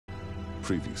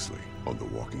Previously on The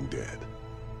Walking Dead.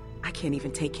 I can't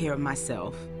even take care of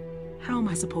myself. How am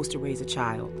I supposed to raise a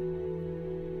child?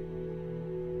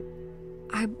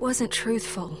 I wasn't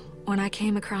truthful when I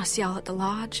came across y'all at the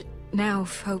lodge. Now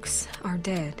folks are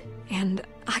dead, and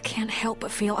I can't help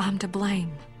but feel I'm to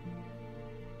blame.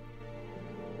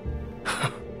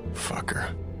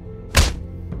 Fucker.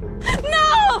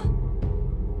 No!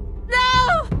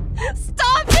 No!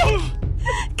 Stop me!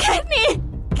 Kenny!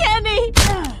 Kenny!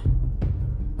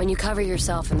 When you cover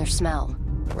yourself in their smell,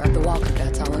 rub the walker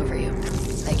guts all over you.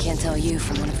 They can't tell you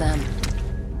from one of them.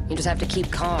 You just have to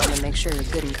keep calm and make sure you're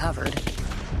good and covered.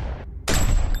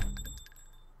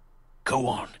 Go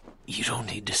on. You don't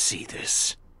need to see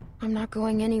this. I'm not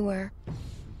going anywhere.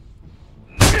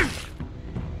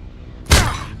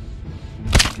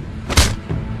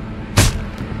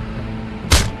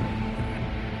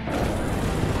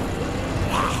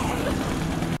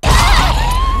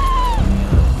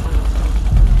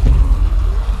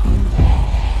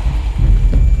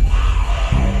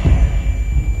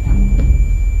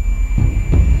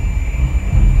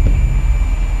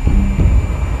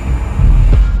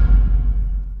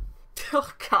 Oh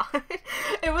god,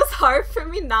 it was hard for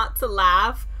me not to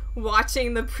laugh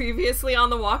watching the previously on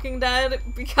The Walking Dead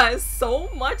because so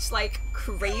much like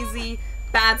crazy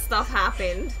bad stuff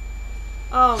happened.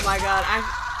 Oh my god,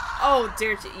 oh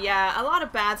dear, yeah, a lot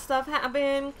of bad stuff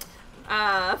happened.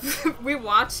 We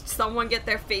watched someone get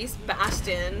their face bashed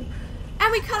in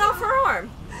and we cut off her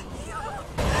arm.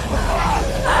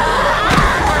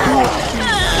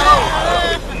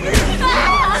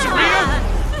 Serena!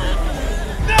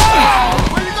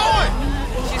 Where you going?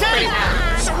 She's pretty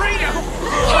mad. Serena!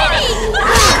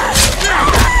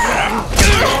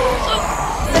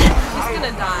 She's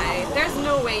gonna die. There's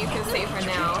no way you can save her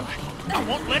now. I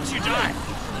won't let you die.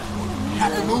 You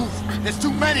have to move. There's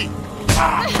too many.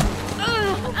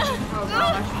 Oh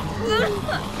god.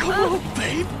 Come on,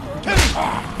 babe.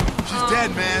 She's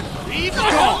dead, man. Leave her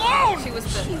alone! She was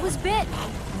He the... was bit.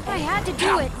 I had to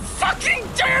do it. Fucking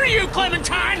dare you,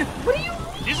 Clementine! What do you...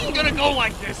 It isn't gonna go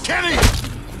like this. Kenny!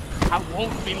 I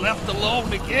won't be left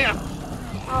alone again.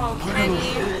 Oh, Kenny.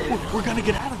 We're gonna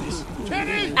get out of this.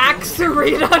 Kenny! Axe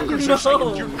Serena, You're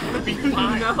saying you're no. gonna be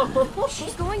fine. No.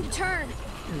 She's going to turn.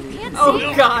 You can't Oh save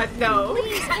her. god, no.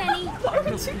 Please, Kenny. Why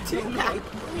would you do that?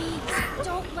 Please,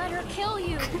 don't let her kill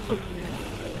you.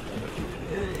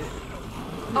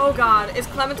 Oh god, is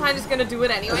Clementine just gonna do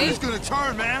it anyway? She's gonna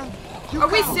turn, man. You Are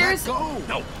we gotta let serious? go.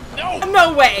 No, no!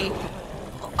 No way!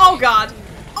 Oh god!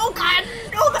 Oh god!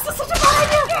 Oh, this is such a bad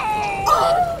idea!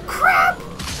 Oh, crap!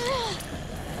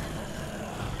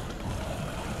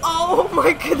 Oh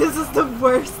my god, this is the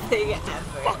worst thing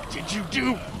ever. What did you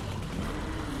do?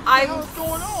 What's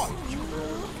going on?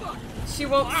 She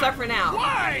won't suffer now.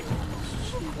 Why?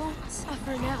 She won't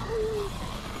suffer now.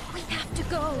 We have to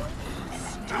go.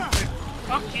 Stupid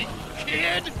fucking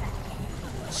kid!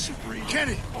 Sabrina.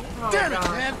 Kenny! Oh Damn it,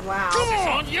 god, man! wow. Come It's on!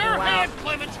 on your Wow. head,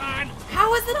 Clementine!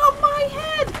 How is it on my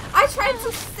head? I tried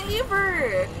to save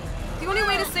her. The only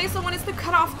way to save someone is to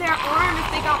cut off their arm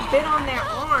if they got bit on their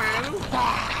arm.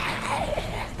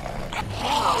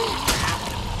 Oh.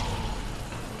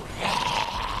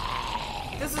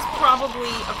 This is probably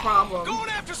a problem. Going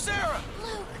after Sarah!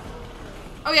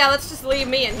 Oh yeah, let's just leave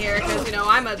me in here, because, you know,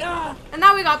 I'm a... And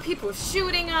now we got people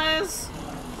shooting us.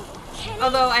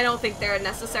 Although I don't think they're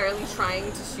necessarily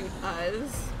trying to shoot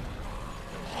us.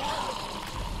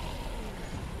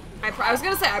 I was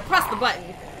gonna say, I pressed the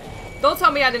button. Don't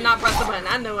tell me I did not press the button.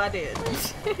 I know I did.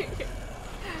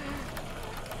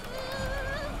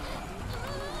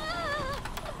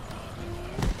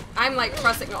 I'm like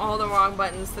pressing all the wrong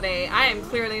buttons today. I am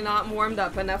clearly not warmed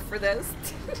up enough for this.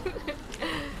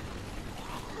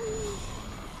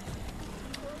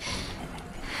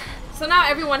 So now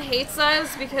everyone hates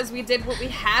us because we did what we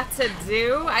had to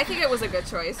do. I think it was a good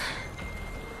choice.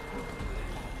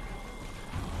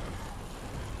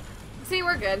 See,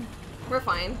 we're good. We're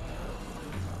fine.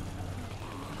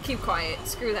 Keep quiet.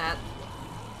 Screw that.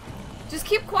 Just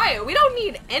keep quiet. We don't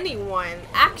need anyone,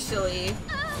 actually.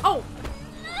 Oh!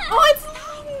 Oh,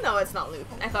 it's... No, it's not Luke.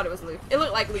 I thought it was Luke. It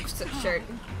looked like Luke's shirt.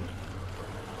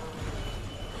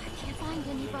 I can't find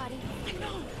anybody. I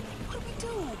know. What do we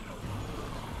do?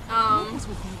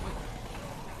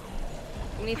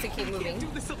 We need to keep moving. Do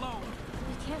this alone.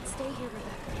 We can't stay here,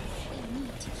 Rebecca. We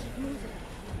need to keep moving.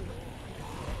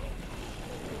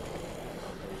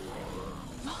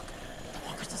 Look, the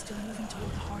walkers are still moving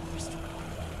toward the hardware store.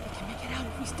 We can make it out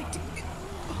if we stick together.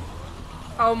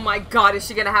 Oh my god, is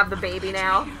she gonna have the baby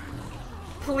now?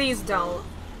 Please don't.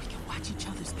 We can watch each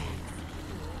other's back.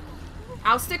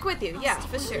 I'll stick with you. Yeah,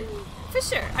 for sure. For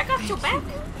sure. I got your back.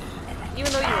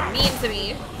 Even though you were mean to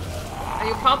me, and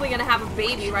you're probably gonna have a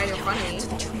baby right in front of me. To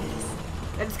the trees.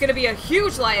 And it's gonna be a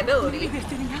huge liability. Maybe they're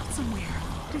thinning out somewhere.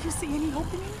 Do you see any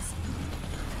openings?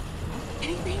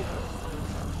 Anything?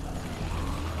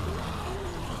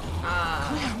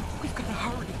 Clem, we've got to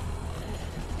hurry.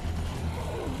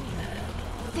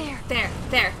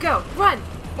 There, go, run!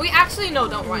 We actually, no,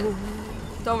 don't run.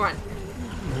 Don't run.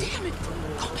 Damn it!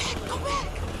 Go back!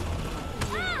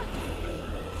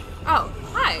 Oh,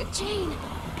 hi. Jane!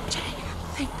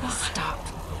 Thank God. Stop.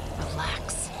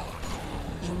 Relax.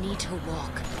 You need to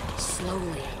walk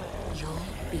slowly. You'll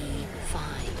be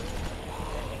fine.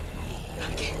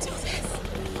 I can't do this.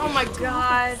 Oh my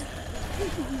god.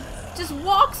 Just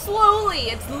walk slowly.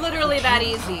 It's literally that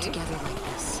Come easy. together like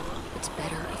this. It's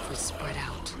better if we spread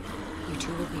out. You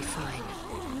two will be fine.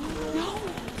 No,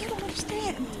 you don't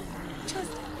understand.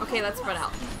 Just, Okay, let's spread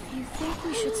out. You think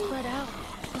we should spread out?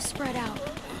 We'll spread out.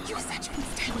 you said you would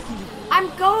stay with me. I'm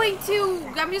going to.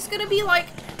 I'm just gonna be like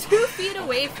 2 feet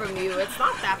away from you. It's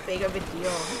not that big of a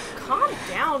deal. Calm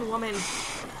down, woman.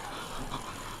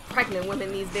 Pregnant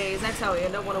women these days, I tell you,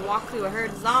 don't want to walk through a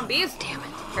herd of zombies. Damn it.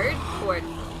 Herd? Horde.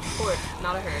 Horde,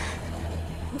 not a herd.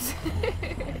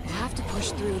 We'll have to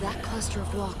push through that cluster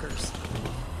of walkers.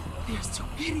 There's too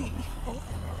many.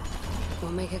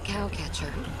 We'll make a cow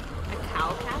catcher. A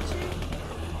cow catcher?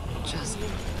 Just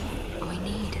all we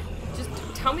need. Just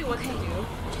tell me what to do.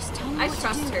 Just tell me I what to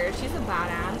trust do. her. She's a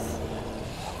badass.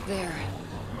 There.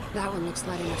 That one looks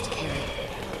light enough to carry.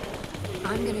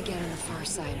 I'm gonna get on the far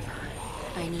side of her.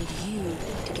 I need you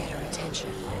to get her attention.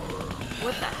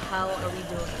 What the hell are we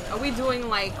doing? Are we doing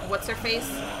like, what's her face?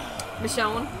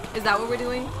 Michonne? Is that what we're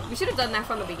doing? We should have done that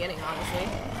from the beginning, honestly.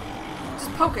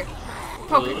 Just poke her.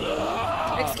 Poke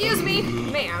her. Excuse me,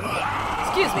 ma'am.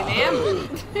 Excuse me, ma'am.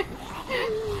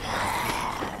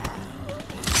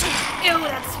 Ew,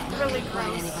 that's really Not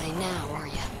gross. anybody now, are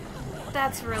you?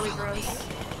 That's really gross.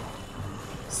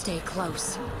 Stay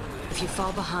close. If you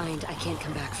fall behind, I can't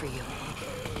come back for you.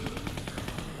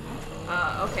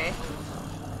 Okay.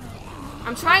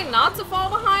 I'm trying not to fall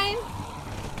behind,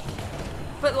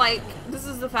 but like, this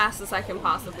is the fastest I can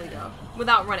possibly go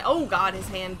without running. Oh god, his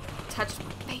hand touched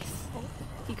my face.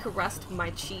 He caressed my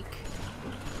cheek.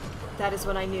 That is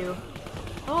when I knew.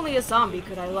 Only a zombie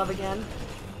could I love again.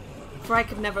 For I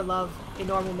could never love a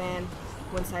normal man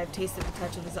once I have tasted the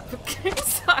touch of his...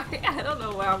 Sorry, I don't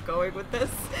know where I'm going with this.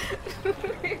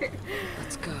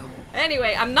 Let's go.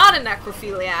 Anyway, I'm not a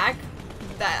necrophiliac.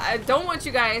 I don't want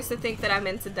you guys to think that I'm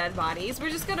into dead bodies. We're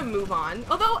just gonna move on.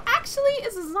 Although, actually,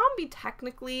 is a zombie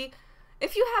technically...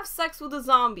 If you have sex with a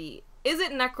zombie, is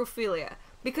it necrophilia?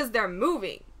 Because they're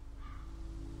moving.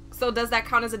 So does that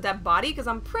count as a dead body? Because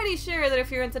I'm pretty sure that if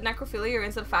you're into necrophilia, you're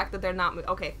into the fact that they're not moving.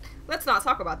 Okay, let's not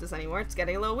talk about this anymore. It's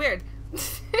getting a little weird.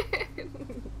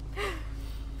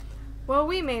 Well,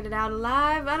 we made it out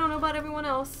alive. I don't know about everyone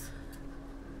else.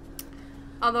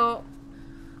 Although...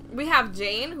 we have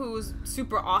Jane, who's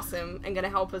super awesome and gonna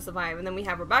help us survive, and then we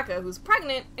have Rebecca, who's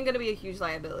pregnant and gonna be a huge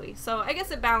liability. So I guess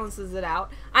it balances it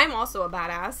out. I'm also a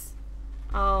badass.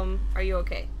 Are you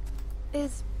okay?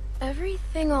 Is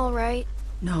everything alright?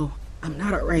 No, I'm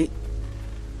not alright.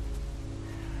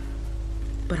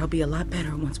 But I'll be a lot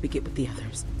better once we get with the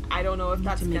others. I don't know if I need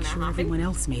that's to gonna make sure happen. everyone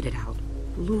else made it out.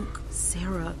 Luke,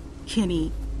 Sarah,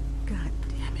 Kenny. God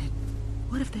damn it.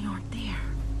 What if they aren't there?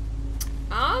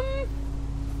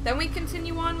 Then we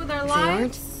continue on with our If they aren't,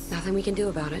 lives. nothing we can do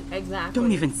about it. Exactly.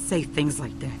 Don't even say things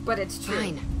like that. But it's true.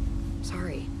 Fine.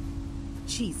 Sorry.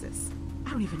 Jesus.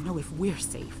 I don't even know if we're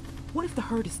safe. What if the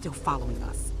herd is still following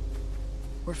us?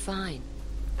 We're fine.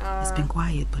 It's been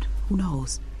quiet, but who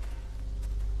knows?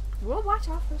 We'll watch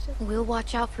out for shit. We'll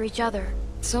watch out for each other.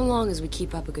 So long as we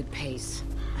keep up a good pace.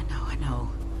 I know.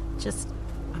 Just,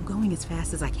 I'm going as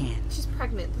fast as I can. She's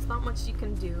pregnant. There's not much she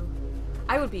can do.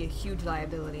 I would be a huge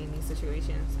liability in these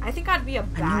situations. I think I'd be a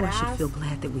badass. I know I should feel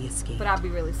glad that we escaped. But I'd be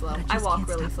really slow. But I just walk can't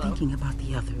really stop slow. thinking about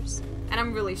the others. And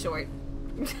I'm really short.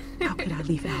 How could I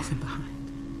leave Alvin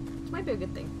behind? Which might be a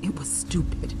good thing. It was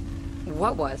stupid.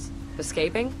 What was?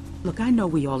 Escaping? Look, I know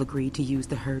we all agreed to use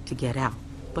the herd to get out,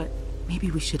 but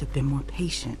maybe we should have been more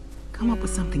patient. Come up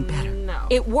with something better. No.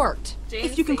 It worked. Jane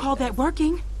If you can saved call us. that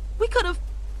working, we could have...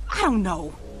 I don't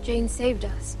know. Jane saved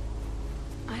us.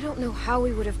 I don't know how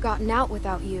we would have gotten out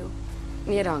without you.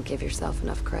 You don't give yourself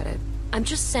enough credit. I'm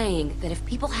just saying that if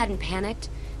people hadn't panicked,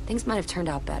 things might have turned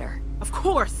out better. Of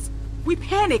course. We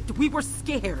panicked. We were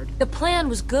scared. The plan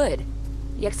was good.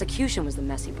 The execution was the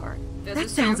messy part. This That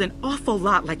is sounds true. an awful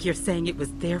lot like you're saying it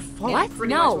was their fault. Yeah,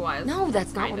 pretty no, much was. no,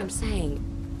 that's not what Kinda. I'm saying.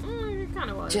 It kind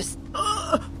of was. Just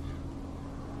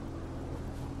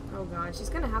Oh god. god, she's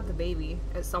gonna have the baby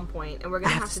at some point, and we're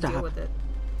gonna I have to deal with it.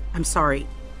 I'm sorry.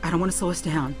 I don't want to slow us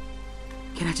down.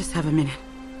 Can I just have a minute?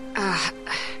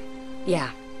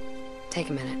 Yeah. Take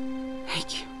a minute.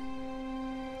 Thank you.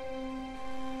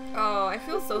 Oh, I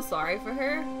feel so sorry for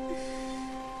her.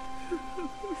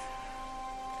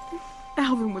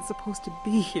 Alvin was supposed to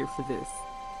be here for this.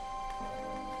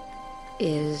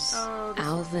 Is Oh, this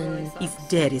Alvin... really sucks. He's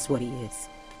dead is what he is.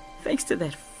 Thanks to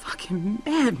that fucking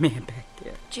madman back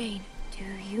there. Jane, do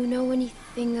you know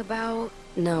anything about...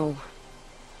 No,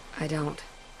 I don't.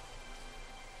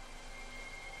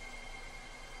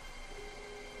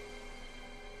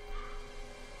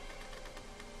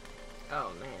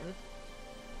 Oh man.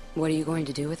 What are you going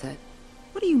to do with it?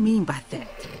 What do you mean by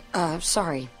that?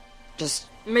 Sorry. Just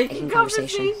Making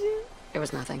conversation. It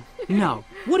was nothing. No.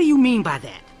 What do you mean by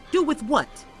that? Do with what?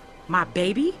 My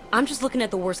baby? I'm just looking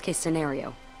at the worst case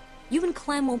scenario. You and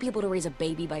Clem won't be able to raise a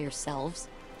baby by yourselves.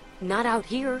 Not out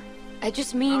here. I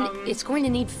just mean it's going to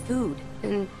need food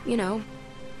and, you know,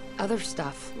 other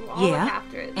stuff. We'll all look Yeah.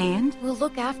 after it. And? We'll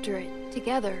look after it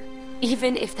together.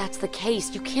 Even if that's the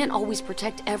case, you can't always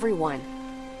protect everyone.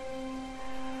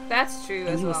 That's true And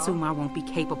as you well. assume I won't be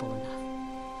capable enough.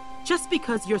 Just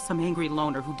because you're some angry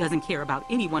loner who doesn't care about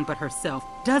anyone but herself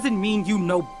doesn't mean you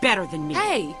know better than me.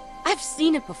 Hey, I've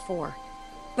seen it before.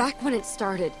 Back when it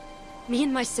started, me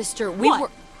and my sister, we What? were...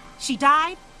 She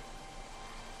died?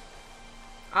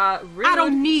 Rude. I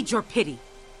don't need your pity.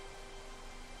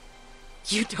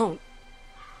 You don't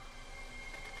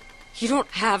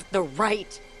have the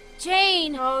right.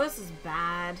 Jane! Oh, this is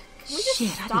bad. Can we just Shit,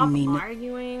 I stop didn't mean it.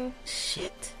 arguing?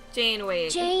 Shit. Jane,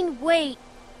 wait. Jane, wait.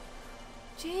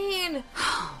 Jane!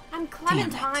 I'm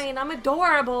Clementine. I'm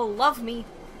adorable. Love me.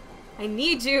 I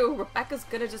need you. Rebecca's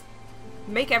gonna just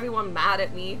make everyone mad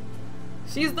at me.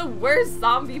 She's the worst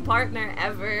zombie partner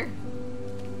ever.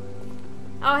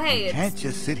 Oh, hey, it's Can't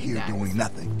just sit here guys. doing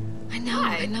nothing. I know,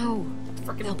 Hi. I know.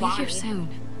 Freaking They'll Bonnie. be here soon.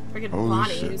 Freaking Holy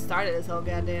Bonnie shit. who started this whole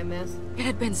goddamn mess. It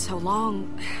had been so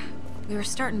long. We were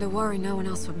starting to worry no one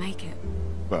else would make it.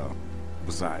 Well,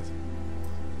 besides,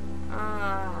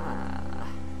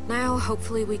 Now,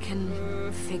 hopefully we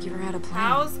can figure out a plan.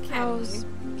 How's Kenny? How's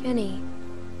Kenny?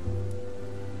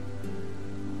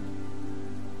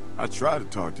 I tried to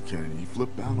talk to Kennedy. He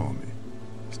flipped out on me.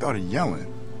 He started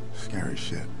yelling. Scary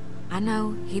shit. I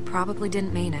know, he probably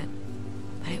didn't mean it.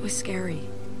 But it was scary.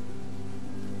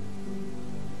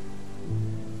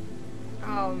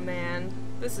 Oh man,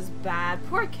 this is bad.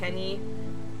 Poor Kenny.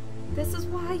 This is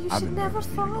why you I've should been never nervous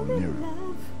to even fall go near in him.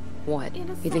 love. What? in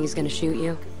a You think he's gonna shoot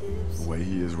you? The way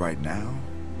he is right now?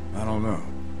 I don't know.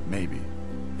 Maybe.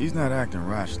 He's not acting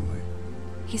rationally.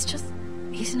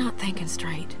 He's not thinking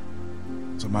straight.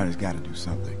 Somebody's got to do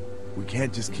something. We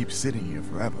can't just keep sitting here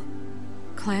forever.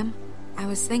 Clem, I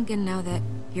was thinking now that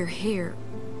you're here,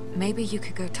 maybe you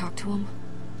could go talk to him?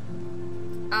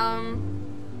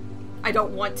 I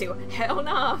don't want to. Hell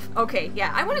no. Okay,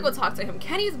 yeah, I want to go talk to him.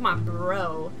 Kenny's my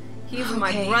bro. He's my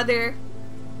Okay. brother.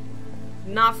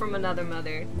 Not from another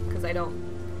mother, because I don't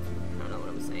know what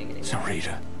I'm saying anymore.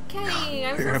 Sarita, Kenny,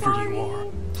 I'm so wherever sorry. you are,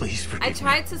 please forgive I me.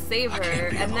 tried to save I her,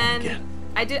 can't be and alone then again.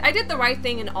 I did the right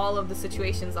thing in all of the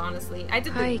situations. Honestly, I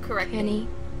did the correct Kenny. thing.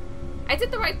 I did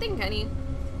the right thing, Kenny.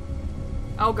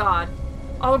 Oh God,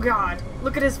 oh God,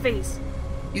 look at his face.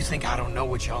 You think I don't know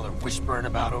what y'all are whispering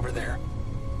about over there?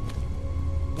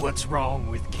 What's wrong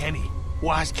with Kenny?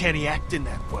 Why's Kenny acting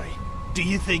that way? Do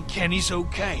you think Kenny's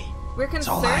okay? We're That's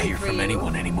concerned all I hear for from you.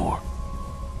 anyone anymore.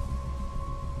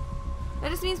 That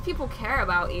just means people care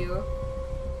about you.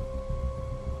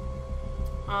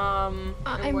 I'm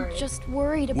I'm worried. just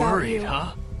worried about Worried, you.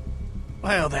 huh?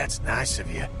 Well, that's nice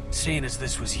of you, seeing as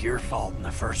this was your fault in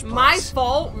the first place. My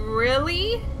fault?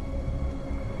 Really?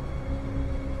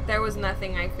 There was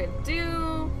nothing I could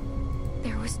do.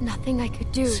 There was nothing I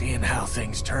could do. Seeing how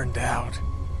things turned out,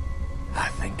 I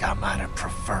think I might have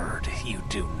preferred you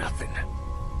do nothing.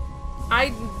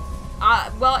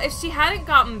 Well, if she hadn't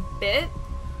gotten bit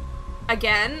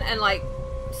again and like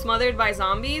smothered by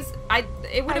zombies,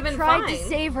 it would have been tried fine. to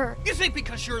save her. You think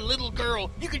because you're a little girl,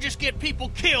 you can just get people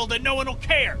killed and no one will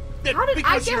care? That How did I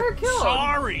because get you're her killed?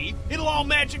 sorry, it'll all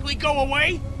magically go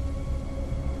away?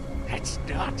 That's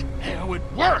not how it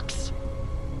works.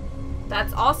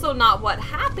 That's also not what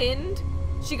happened.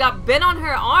 She got bit on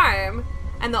her arm,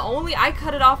 and I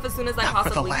cut it off as soon as I Now, for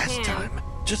the possibly last can. time,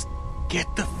 just get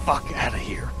the fuck out of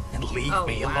here and leave Oh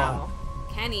me wow, alone.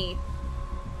 Kenny,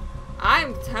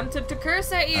 I'm tempted to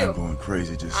curse at you. I'm going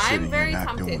crazy just I'm sitting here very not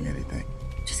tempted. doing anything.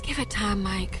 Just give it time,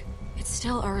 Mike. It's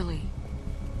still early.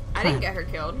 I didn't get her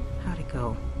killed. How'd it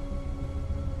go?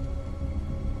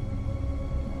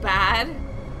 Bad.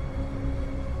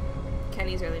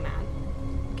 Kenny's really mad.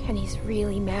 Kenny's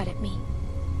really mad at me.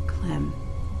 Clem,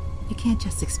 you can't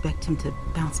just expect him to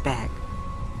bounce back.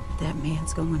 That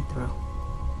man's going through.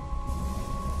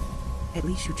 At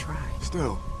least you try.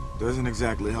 Still, doesn't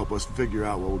exactly help us figure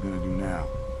out what we're gonna do now.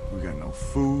 We got no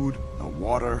food, no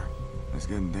water. It's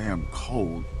getting damn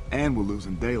cold, and we're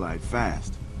losing daylight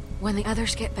fast. When the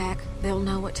others get back, they'll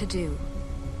know what to do.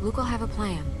 Luke will have a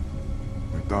plan.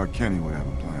 I thought Kenny would have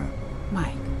a plan.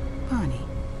 Mike, Bonnie.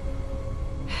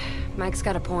 Mike's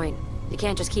got a point. You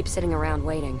can't just keep sitting around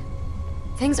waiting.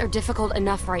 Things are difficult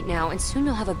enough right now, and soon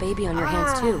you'll have a baby on your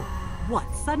hands too. What,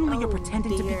 suddenly you're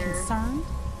pretending to be dear. concerned?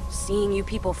 Seeing you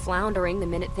people floundering the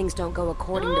minute things don't go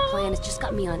according to plan has just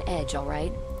got me on edge,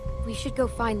 alright? We should go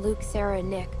find Luke, Sarah, and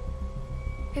Nick.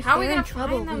 If How are we they're in gonna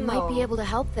trouble, find them, we might be though? able to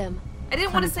help them. I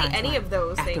didn't want to say Clementine's any right. of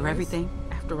those things. After everything,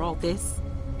 after all this,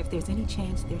 if there's any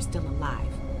chance they're still alive,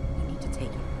 we need to take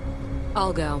it.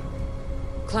 I'll go.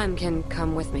 Clem can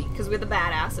come with me. Because we're the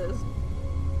badasses.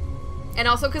 And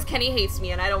also because Kenny hates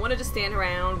me and I don't want to just stand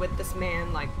around with this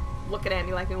man, like, looking at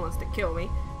me like he wants to kill me.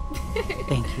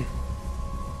 Thank you.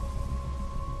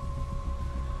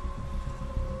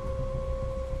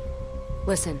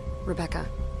 Listen, Rebecca,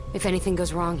 if anything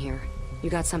goes wrong here, you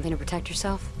got something to protect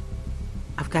yourself?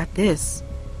 I've got this.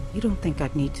 You don't think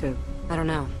I'd need to? I don't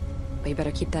know, but you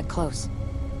better keep that close.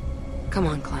 Come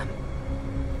on, Clem.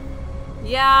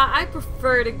 Yeah, I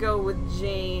prefer to go with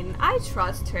Jane. I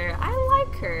trust her. I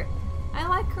like her. I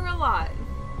like her a lot.